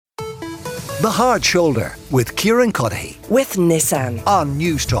The Hard Shoulder with Kieran with Nissan on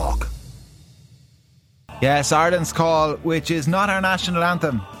News Talk. Yes, Ireland's Call, which is not our national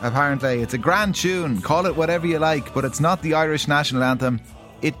anthem, apparently. It's a grand tune, call it whatever you like, but it's not the Irish national anthem.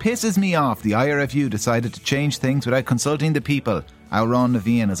 It pisses me off the IRFU decided to change things without consulting the people.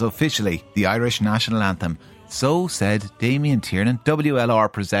 Amhrán is officially the Irish national anthem. So said Damien Tiernan,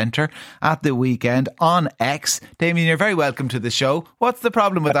 WLR presenter, at the weekend on X. Damien, you're very welcome to the show. What's the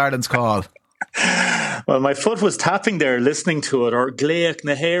problem with Ireland's Call? Well, my foot was tapping there listening to it, or Gael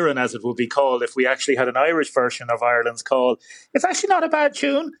Senator, as it would be called if we actually had an Irish version of Ireland's Call. It's actually not a bad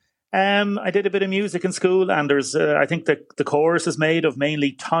tune. I did a bit of music in school, and there's, I think the chorus is made of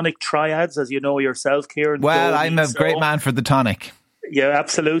mainly tonic triads, as you know yourself, Kieran. Well, I'm a great man for the tonic. Yeah,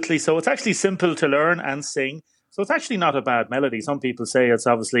 absolutely. So it's actually simple to learn and sing. So it's actually not a bad melody. Some people say it's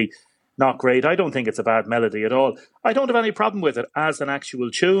obviously not great. I don't think it's a bad melody at all. I don't have any problem with it as an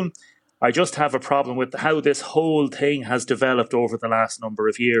actual tune. I just have a problem with how this whole thing has developed over the last number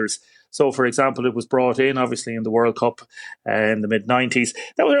of years. So, for example, it was brought in, obviously, in the World Cup in the mid-90s.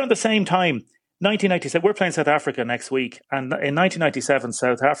 That was around the same time, 1997. We're playing South Africa next week. And in 1997,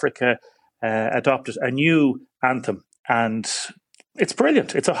 South Africa adopted a new anthem. And it's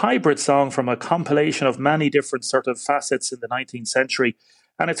brilliant. It's a hybrid song from a compilation of many different sort of facets in the 19th century.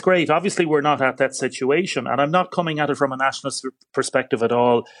 And it's great. Obviously, we're not at that situation. And I'm not coming at it from a nationalist perspective at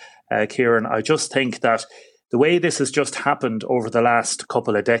all, Kieran. I just think that the way this has just happened over the last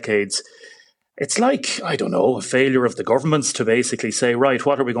couple of decades, it's like, I don't know, a failure of the governments to basically say, right,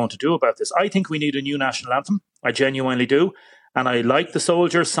 what are we going to do about this? I think we need a new national anthem. I genuinely do. And I like the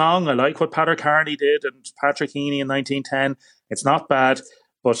Soldiers song. I like what Patrick Carney did and Patrick Heaney in 1910. It's not bad.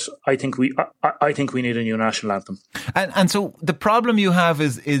 But I think we need a new national anthem. And so the problem you have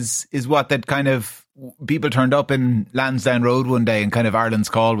is what, that kind of people turned up in Lansdowne Road one day and kind of Ireland's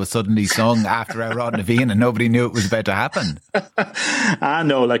Call was suddenly sung after Amhrán and nobody knew it was about to happen. I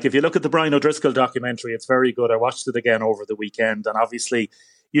know, like if you look at the Brian O'Driscoll documentary, it's very good. I watched it again over the weekend, and obviously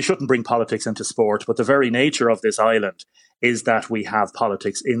you shouldn't bring politics into sport, but the very nature of this island is that we have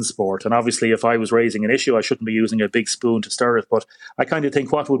politics in sport. And obviously, if I was raising an issue, I shouldn't be using a big spoon to stir it. But I kind of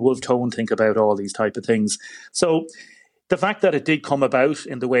think, what would Wolf Tone think about all these type of things? So the fact that it did come about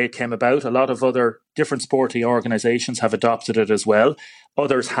in the way it came about, a lot of other different sporting organisations have adopted it as well.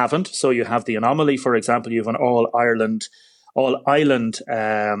 Others haven't. So you have the Anomaly, for example. You have an all-island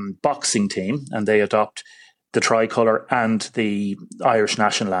boxing team, and they adopt the tricolour and the Irish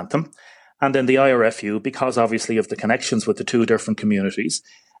national anthem. And then the IRFU, because obviously of the connections with the two different communities.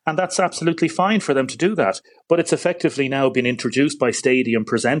 And that's absolutely fine for them to do that. But it's effectively now been introduced by stadium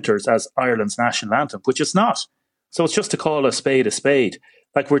presenters as Ireland's national anthem, which it's not. So it's just to call a spade a spade.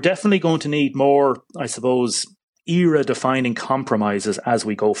 Like, we're definitely going to need more, I suppose, era-defining compromises as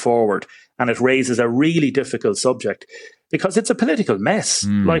we go forward. And it raises a really difficult subject because it's a political mess.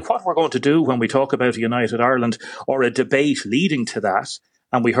 Like, what we're going to do when we talk about a united Ireland or a debate leading to that.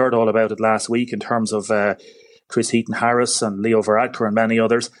 And we heard all about it last week in terms of Chris Heaton-Harris and Leo Varadkar and many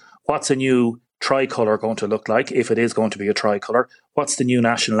others. What's a new tricolour going to look like, if it is going to be a tricolour? What's the new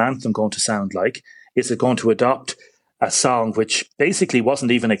national anthem going to sound like? Is it going to adopt a song which basically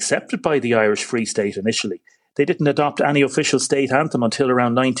wasn't even accepted by the Irish Free State initially? They didn't adopt any official state anthem until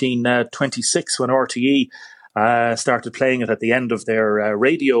around 1926 when RTE started playing it at the end of their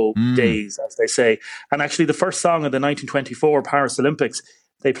radio days, as they say. And actually the first song in the 1924 Paris Olympics,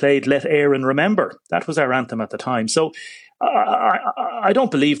 they played Let Éireann Remember. That was our anthem at the time. So I don't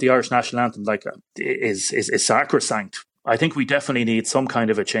believe the Irish national anthem is sacrosanct. I think we definitely need some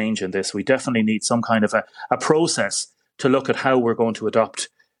kind of a change in this. We definitely need some kind of a process to look at how we're going to adopt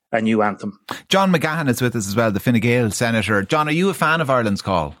a new anthem. John McGahon is with us as well, the Gael Senator. John, are you a fan of Ireland's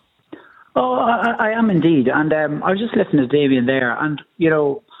Call? Oh, I am indeed. And I was just listening to Damien there. And, you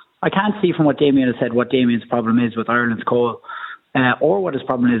know, I can't see from what Damien has said what Damien's problem is with Ireland's Call. Or what his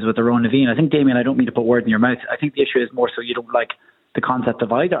problem is with Amhrán. I think, Damien, I don't mean to put words in your mouth. I think the issue is more so you don't like the concept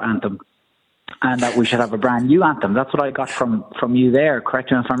of either anthem and that we should have a brand new anthem. That's what I got from you there.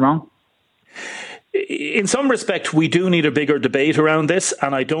 Correct me if I'm wrong. In some respect, we do need a bigger debate around this,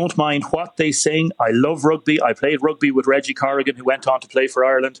 and I don't mind what they sing. I love rugby. I played rugby with Reggie Corrigan, who went on to play for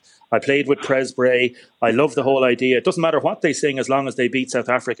Ireland. I played with Pres Bray. I love the whole idea. It doesn't matter what they sing as long as they beat South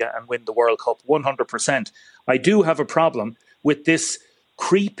Africa and win the World Cup, 100%. I do have a problem with this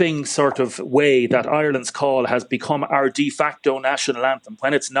creeping sort of way that Ireland's Call has become our de facto national anthem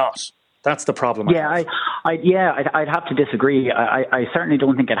when it's not. That's the problem. Yeah, I'd have to disagree. I certainly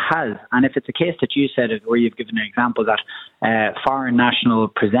don't think it has. And if it's a case that you said it, where you've given an example that foreign national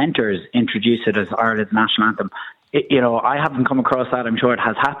presenters introduce it as Ireland's national anthem, I haven't come across that. I'm sure it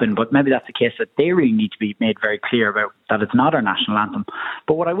has happened, but maybe that's the case that they really need to be made very clear about that it's not our national anthem.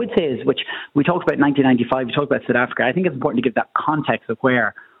 But what I would say is, which we talked about 1995, we talked about South Africa, I think it's important to give that context of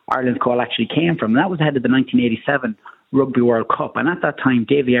where Ireland's call actually came from. And that was ahead of the 1987 Rugby World Cup. And at that time,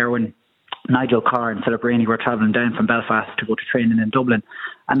 Davy Irwin, Nigel Carr and Philip Rainey were travelling down from Belfast to go to training in Dublin.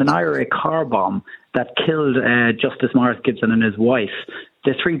 And an IRA car bomb that killed Justice Morris Gibson and his wife,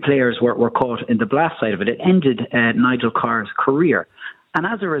 the three players were caught in the blast side of it. It ended Nigel Carr's career. And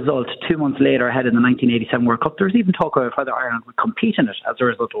as a result, 2 months later, ahead of the 1987 World Cup, there was even talk about whether Ireland would compete in it as a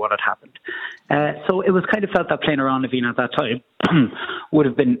result of what had happened. So it was kind of felt that playing around Levine at that time would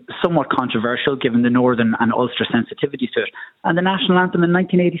have been somewhat controversial given the Northern and Ulster sensitivities to it. And the national anthem in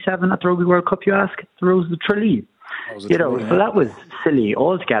 1987 at the Rugby World Cup, you ask, the Rose of the Tralee. So that was silly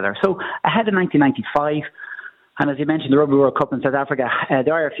altogether. So ahead of 1995, and as you mentioned, the Rugby World Cup in South Africa, the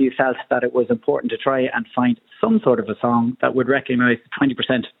IRFU felt that it was important to try and find some sort of a song that would recognise the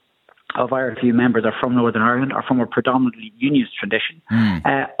 20% of IRFU members are from Northern Ireland, are from a predominantly unionist tradition.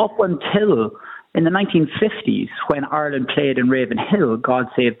 Up until in the 1950s, when Ireland played in Ravenhill, God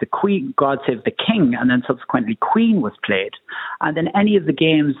Save the Queen, God Save the King, and then subsequently Queen was played. And then any of the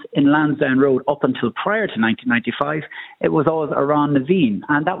games in Lansdowne Road up until prior to 1995, it was always Amhrán Naveen.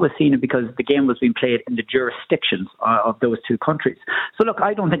 And that was seen because the game was being played in the jurisdictions of those two countries. So look,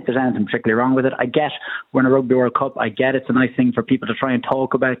 I don't think there's anything particularly wrong with it. I get we're in a Rugby World Cup. I get it's a nice thing for people to try and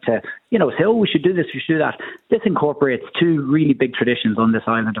talk about, to, say, oh, we should do this, we should do that. This incorporates two really big traditions on this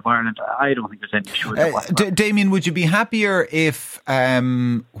island of Ireland. I don't think there's any issue with it. Damien, would you be happier if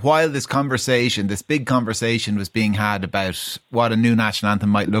while this big conversation was being had about what a new national anthem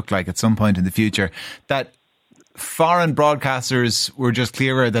might look like at some point in the future, that foreign broadcasters were just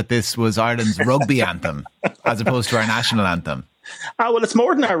clearer that this was Ireland's rugby anthem as opposed to our national anthem? Well, it's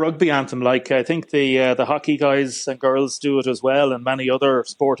more than our rugby anthem. Like, I think the hockey guys and girls do it as well, and many other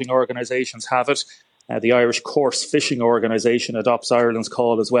sporting organisations have it. The Irish Course Fishing Organisation adopts Ireland's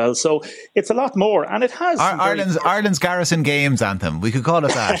call as well. So it's a lot more. And it has... Ireland's Garrison Games anthem. We could call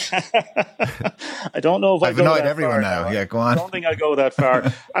it that. I don't know if I've annoyed everyone now. Yeah, go on. I don't think I go that far.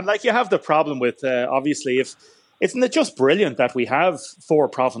 And you have the problem with, obviously, isn't it just brilliant that we have 4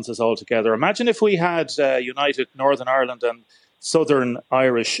 provinces altogether? Imagine if we had united Northern Ireland and Southern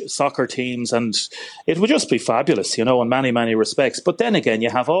Irish soccer teams, and it would just be fabulous, in many, many respects. But then again,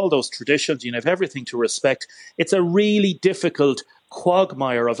 you have all those traditions, you have everything to respect. It's a really difficult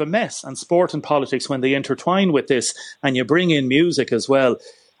quagmire of a mess, and sport and politics, when they intertwine with this, and you bring in music as well,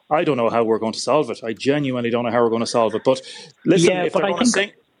 I don't know how we're going to solve it. I genuinely don't know how we're going to solve it. But listen, if they're going to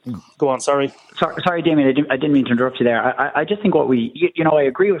sing... Go on, sorry. Sorry, Damien, I didn't mean to interrupt you there. I just think I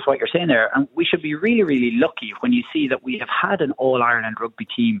agree with what you're saying there. And we should be really, really lucky when you see that we have had an All-Ireland rugby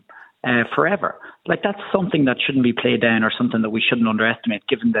team forever. That's something that shouldn't be played down, or something that we shouldn't underestimate,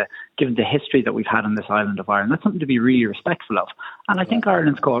 given the history that we've had on this island of Ireland. That's something to be really respectful of. And I think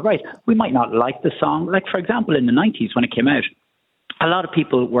Ireland's call, right, we might not like the song. For example, in the 90s when it came out, a lot of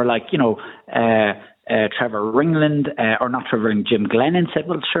people were Trevor Ringland, or not Trevor Ringland, Jim Glennon said,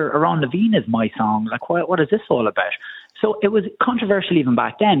 well, sure, Amhrán Naveen is my song. What is this all about? So it was controversial even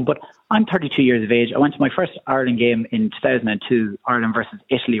back then, but I'm 32 years of age. I went to my first Ireland game in 2002, Ireland versus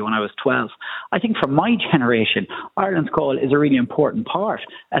Italy, when I was 12. I think for my generation, Ireland's call is a really important part.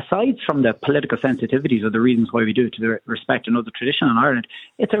 Aside from the political sensitivities or the reasons why we do it, to respect another tradition in Ireland,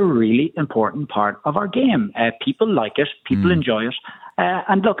 it's a really important part of our game. People like it, people enjoy it.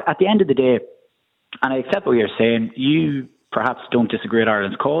 And look, at the end of the day, and I accept what you're saying, you perhaps don't disagree with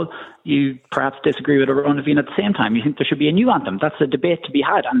Ireland's call. You perhaps disagree with Amhrán Naveen at the same time. You think there should be a new anthem. That's a debate to be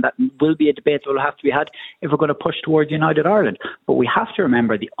had, and that will be a debate that will have to be had if we're going to push towards United Ireland. But we have to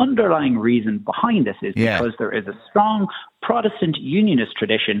remember the underlying reason behind this is because there is a strong Protestant unionist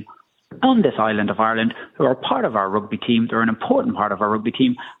tradition on this island of Ireland who are part of our rugby team. They're an important part of our rugby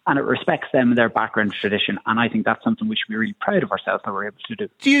team, and it respects them and their background tradition. And I think that's something we should be really proud of ourselves that we're able to do.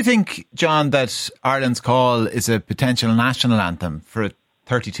 Do you think, John, that Ireland's call is a potential national anthem for a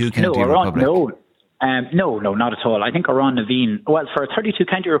 32 county republic? No, not at all. I think Amhrán Naveen, for a 32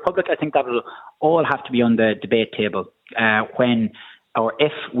 county republic, I think that will all have to be on the debate table when or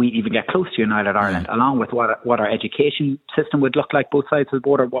if we even get close to United Ireland, along with what our education system would look like, both sides of the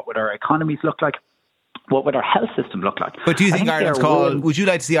border, what would our economies look like, what would our health system look like. But do you think Ireland's call, would you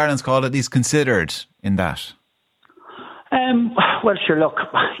like to see Ireland's call at least considered in that? Well, sure, look,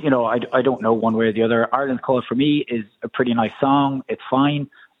 I don't know one way or the other. Ireland's call for me is a pretty nice song. It's fine.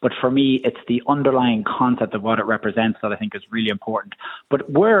 But for me, it's the underlying concept of what it represents that I think is really important.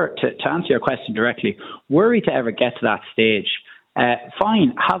 But to answer your question directly, were we to ever get to that stage,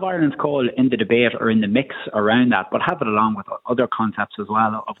 fine, have Ireland's call in the debate or in the mix around that, but have it along with other concepts as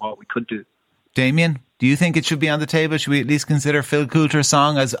well of what we could do. Damien, do you think it should be on the table? Should we at least consider Phil Coulter's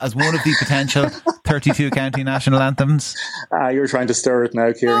song as one of the potential 32 county national anthems? You're trying to stir it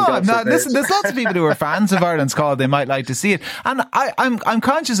now, Kieran. No, I'm not. Listen, there's lots of people who are fans of Ireland's call. They might like to see it. And I'm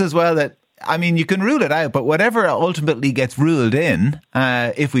conscious as well that, I mean, you can rule it out, but whatever ultimately gets ruled in,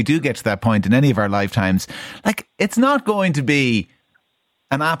 if we do get to that point in any of our lifetimes, like, it's not going to be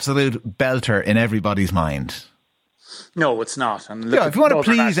an absolute belter in everybody's mind. No, it's not. And look, if you want to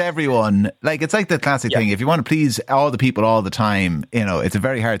please everyone, like, it's like the classic thing. If you want to please all the people all the time, you know, it's a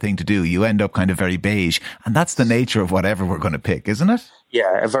very hard thing to do. You end up kind of very beige. And that's the nature of whatever we're going to pick, isn't it?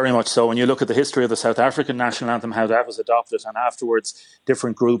 Yeah, very much so. When you look at the history of the South African national anthem, how that was adopted, and afterwards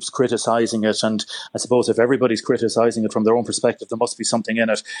different groups criticising it. And I suppose if everybody's criticising it from their own perspective, there must be something in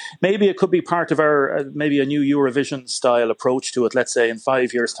it. Maybe it could be part of our, maybe a new Eurovision style approach to it. Let's say in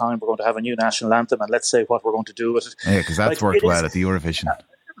 5 years' time, we're going to have a new national anthem, and let's say what we're going to do with it. Yeah, because that's worked well at the Eurovision.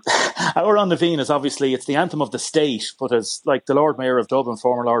 Amhrán is obviously, it's the anthem of the state, but as like the Lord Mayor of Dublin,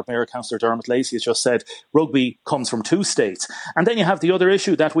 former Lord Mayor Councillor Dermot Lacey has just said, rugby comes from two states. And then you have the other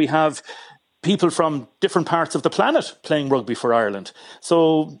issue that we have people from different parts of the planet playing rugby for Ireland.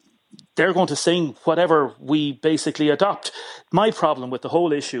 So they're going to sing whatever we basically adopt. My problem with the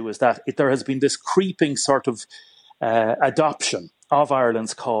whole issue is that there has been this creeping sort of adoption of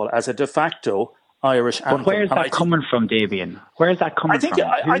Ireland's call as a de facto Irish anthem. But where's that coming from, Damien? Where's that coming from?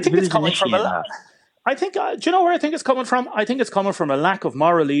 I think it's coming from do you know where I think it's coming from? I think it's coming from a lack of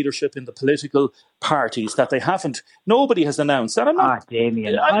moral leadership in the political parties that nobody has announced. And I'm not,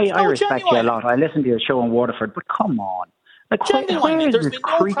 Damien, I respect you a lot. I listen to your show in Waterford, but come on. Like, genuinely, there's been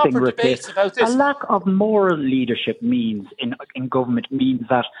no proper debates about this. A lack of moral leadership means, in government, means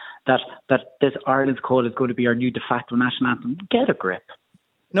that this Ireland's call is going to be our new de facto national anthem. Get a grip.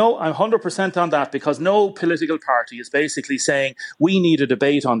 No, I'm 100% on that, because no political party is basically saying we need a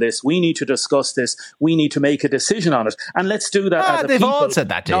debate on this, we need to discuss this, we need to make a decision on it, and let's do that as a they've people, all said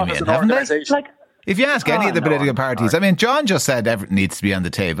that, Damien, haven't they? Like, if you ask any of the political parties, I mean, John just said everything needs to be on the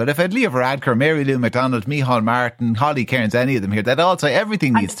table. If I'd Leo Varadkar, Mary Lou McDonald, Micheál Martin, Holly Cairns, any of them here, they'd all say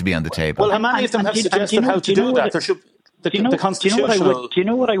everything needs to be on the table. Well, how many of them have suggested how to do that? There should... The constitutional... Do you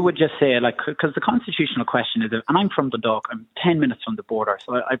know what I would just say? Like, because the constitutional question is, and I'm from Dundalk, I'm 10 minutes from the border,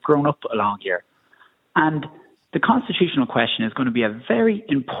 so I've grown up along here. And the constitutional question is going to be a very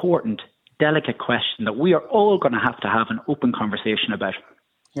important, delicate question that we are all going to have an open conversation about.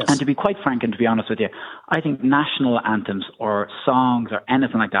 Yes. And to be quite frank and to be honest with you, I think national anthems or songs or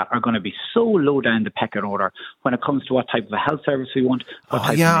anything like that are going to be so low down the pecking order when it comes to what type of a health service we want.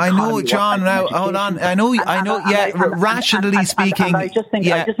 I know, John. Now, hold on. I know. Rationally speaking,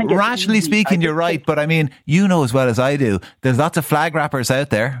 rationally speaking, you're right. But I mean, you know as well as I do, there's lots of flag wrappers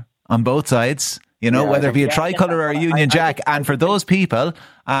out there on both sides. You know, whether it be a tricolour or a Union Jack. And for those people,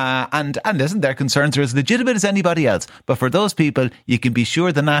 and listen, their concerns are as legitimate as anybody else. But for those people, you can be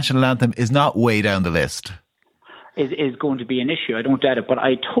sure the national anthem is not way down the list. Is going to be an issue. I don't doubt it. But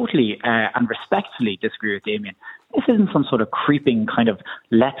I totally and respectfully disagree with Damien. This isn't some sort of creeping kind of,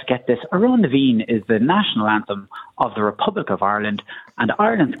 let's get this. Amhrán is the national anthem of the Republic of Ireland, and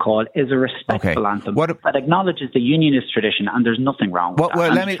Ireland's call is a respectful anthem that acknowledges the unionist tradition, and there's nothing wrong with that.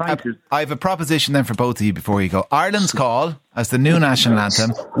 Well, I have a proposition then for both of you before you go. Ireland's call as the new national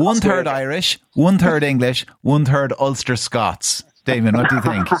anthem, 1/3 Irish, 1/3 English, 1/3 Ulster Scots. Damien, what do you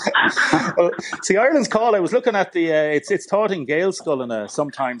think? Well, see, Ireland's call, I was looking at the, it's taught in Gaelscoil and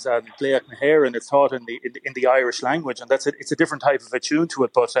sometimes in Gaelic Mahar, and it's taught in the Irish language, and it's a different type of a tune to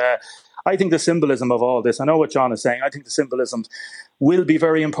it. But I think the symbolism of all this, I know what John is saying, I think the symbolism will be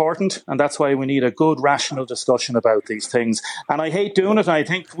very important, and that's why we need a good, rational discussion about these things. And I hate doing it, and I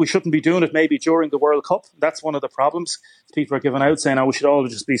think we shouldn't be doing it maybe during the World Cup. That's one of the problems. People are giving out saying, we should all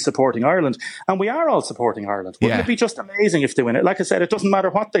just be supporting Ireland. And we are all supporting Ireland. Wouldn't it be just amazing if they win it? Like I said, it doesn't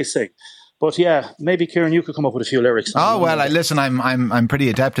matter what they say. But yeah, maybe Kieran, you could come up with a few lyrics. Oh well, listen, I'm pretty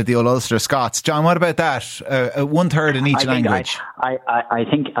adept at the old Ulster Scots. John, what about that? 1/3 in each language. I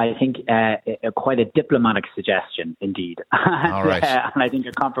think quite a diplomatic suggestion indeed. All right, and I think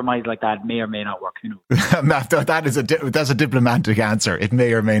a compromise like that may or may not work. Who knows? That's a diplomatic answer. It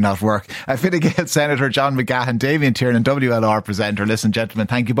may or may not work. Gael Senator John McGahon, Damien Tiernan, WLR presenter. Listen, gentlemen,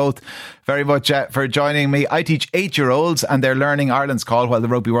 thank you both very much for joining me. I teach 8-year-olds and they're learning Ireland's call while the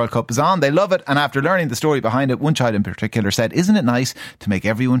Rugby World Cup is on. They love it, and after learning the story behind it, one child in particular said, "Isn't it nice to make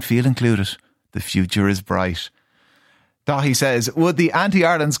everyone feel included? The future is bright." Dahi says, "Would the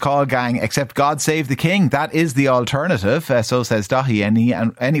anti-Ireland's call gang accept God Save the King? That is the alternative." So says Dahi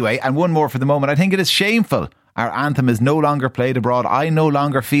anyway. And one more for the moment. "I think it is shameful our anthem is no longer played abroad. I no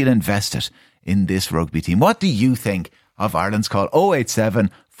longer feel invested in this rugby team. What do you think of Ireland's call? 087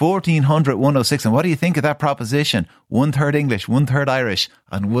 1400 106. And what do you think of that proposition? 1/3 English, 1/3 Irish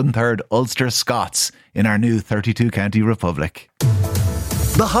and 1/3 Ulster Scots in our new 32 county republic.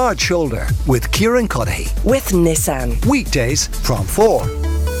 The Hard Shoulder with Kieran with Nissan. Weekdays from 4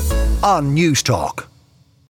 on News Talk.